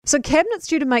So Cabinet's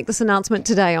due to make this announcement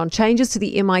today on changes to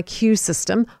the MIQ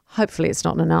system. Hopefully it's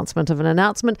not an announcement of an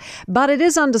announcement, but it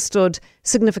is understood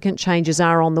significant changes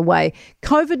are on the way.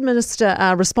 COVID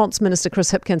response minister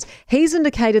Chris Hipkins, he's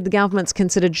indicated the government's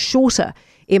considered shorter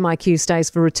MIQ stays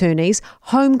for returnees,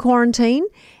 home quarantine,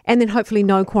 and then hopefully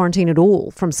no quarantine at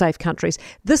all from safe countries.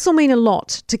 This will mean a lot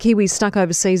to Kiwis stuck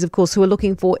overseas, of course, who are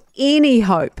looking for any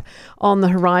hope on the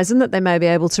horizon that they may be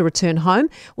able to return home.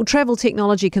 Well, travel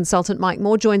technology consultant Mike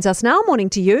Moore joins us now. Morning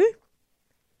to you.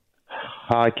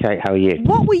 Hi, Kate. How are you?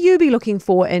 What will you be looking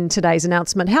for in today's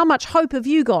announcement? How much hope have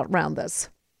you got around this?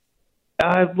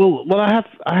 Well, I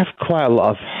have quite a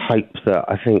lot of hope that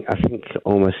I think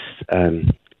almost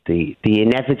the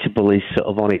inevitable is sort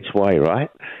of on its way, right?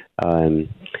 I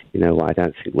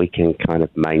don't think we can kind of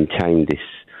maintain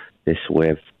this way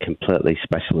of completely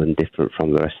special and different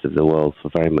from the rest of the world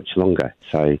for very much longer.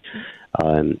 So.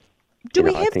 Do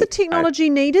we have the technology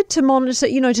needed to monitor,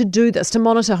 to do this, to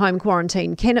monitor home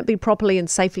quarantine? Can it be properly and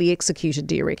safely executed,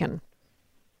 do you reckon?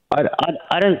 I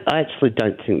actually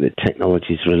don't think that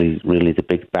technology is really the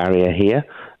big barrier here.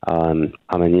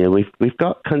 We've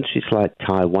got countries like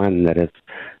Taiwan that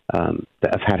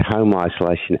have had home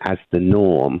isolation as the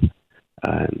norm,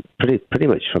 pretty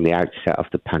much from the outset of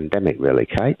the pandemic, really,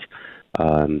 Kate.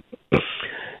 And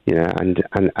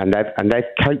they've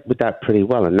coped with that pretty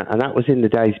well, and that was in the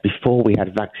days before we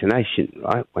had vaccination,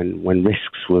 right? When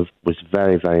risks was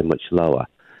very, very much lower.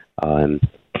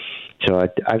 So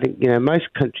I think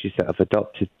most countries that have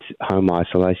adopted home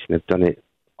isolation have done it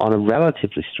on a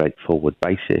relatively straightforward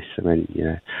basis. I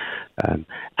mean,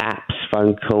 apps,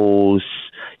 phone calls,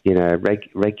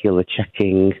 regular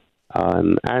checking.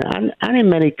 And in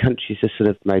many countries, there's sort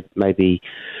of maybe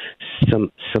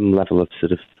some level of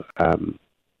sort of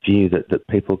view that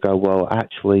people go, well,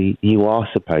 actually, you are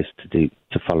supposed to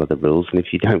follow the rules, and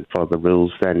if you don't follow the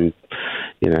rules, then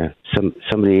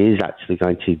somebody is actually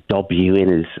going to dob you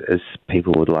in, as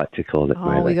people would like to call it.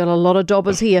 Oh, we got a lot of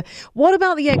dobbers here. What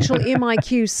about the actual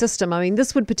MIQ system? I mean,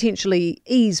 this would potentially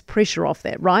ease pressure off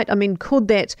that, right? I mean, could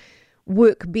that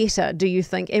work better, do you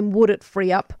think, and would it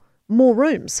free up more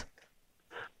rooms?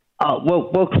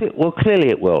 Well, clearly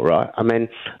it will, right? I mean,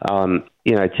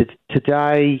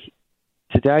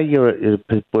 Today,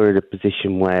 we're in a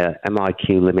position where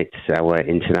MIQ limits our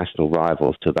international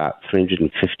arrivals to about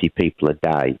 350 people a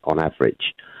day on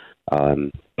average.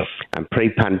 And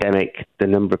pre-pandemic, the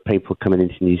number of people coming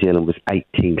into New Zealand was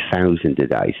 18,000 a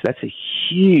day. So that's a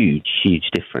huge, huge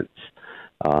difference.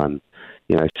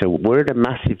 So we're at a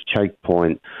massive choke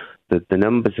point. The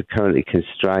numbers are currently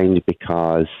constrained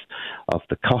because of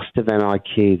the cost of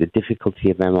MIQ, the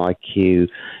difficulty of MIQ.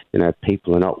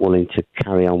 People are not willing to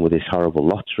carry on with this horrible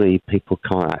lottery. People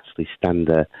can't actually stand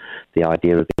the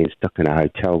idea of being stuck in a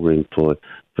hotel room for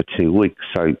 2 weeks.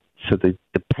 So the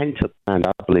pent-up demand,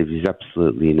 I believe, is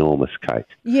absolutely enormous, Kate.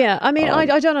 Yeah, I mean,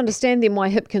 I don't understand then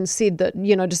why Hipkins said that,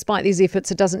 despite these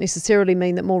efforts, it doesn't necessarily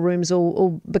mean that more rooms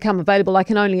will become available. I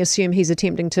can only assume he's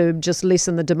attempting to just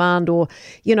lessen the demand or,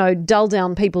 dull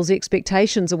down people's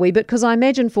expectations a wee bit, because I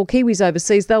imagine for Kiwis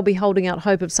overseas, they'll be holding out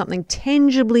hope of something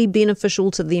tangibly beneficial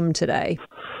to them today.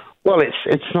 Well,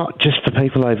 it's not just for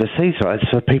people overseas, right? It's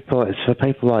for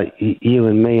people like you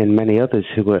and me and many others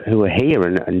who are here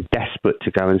and desperate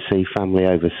to go and see family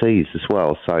overseas as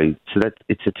well. So that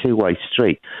it's a two-way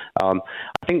street. I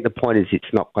think the point is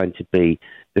there's not going to be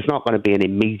an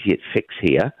immediate fix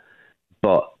here,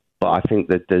 but I think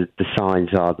that the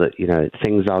signs are that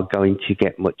things are going to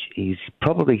get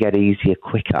probably get easier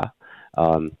quicker.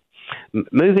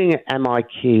 Moving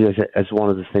MIQ as one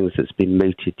of the things that's been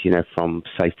mooted, from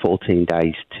say 14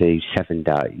 days to 7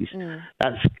 days,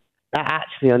 that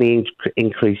actually only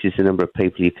increases the number of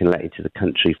people you can let into the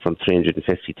country from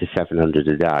 350 to 700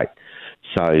 a day.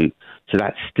 So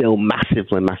that's still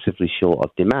massively short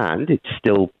of demand. It's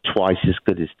still twice as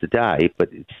good as today, but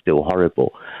it's still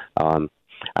horrible.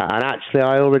 And actually,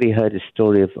 I already heard a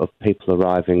story of people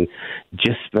arriving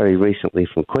just very recently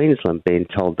from Queensland being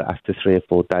told that after 3 or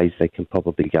 4 days they can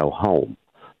probably go home.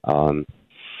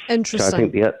 Interesting. So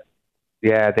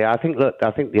I think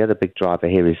I think the other big driver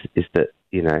here is that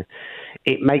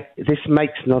this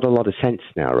makes not a lot of sense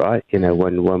now, right?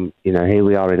 When here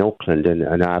we are in Auckland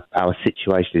and our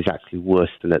situation is actually worse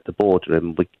than at the border,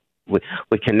 and we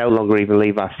can no longer even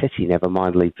leave our city, never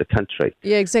mind leave the country.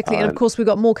 Yeah, exactly. And of course, we've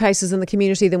got more cases in the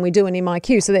community than we do in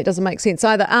MIQ, so that doesn't make sense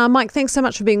either. Mike, thanks so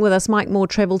much for being with us. Mike Moore,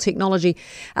 travel technology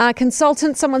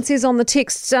consultant. Someone says on the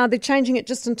text they're changing it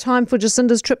just in time for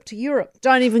Jacinda's trip to Europe.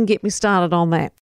 Don't even get me started on that.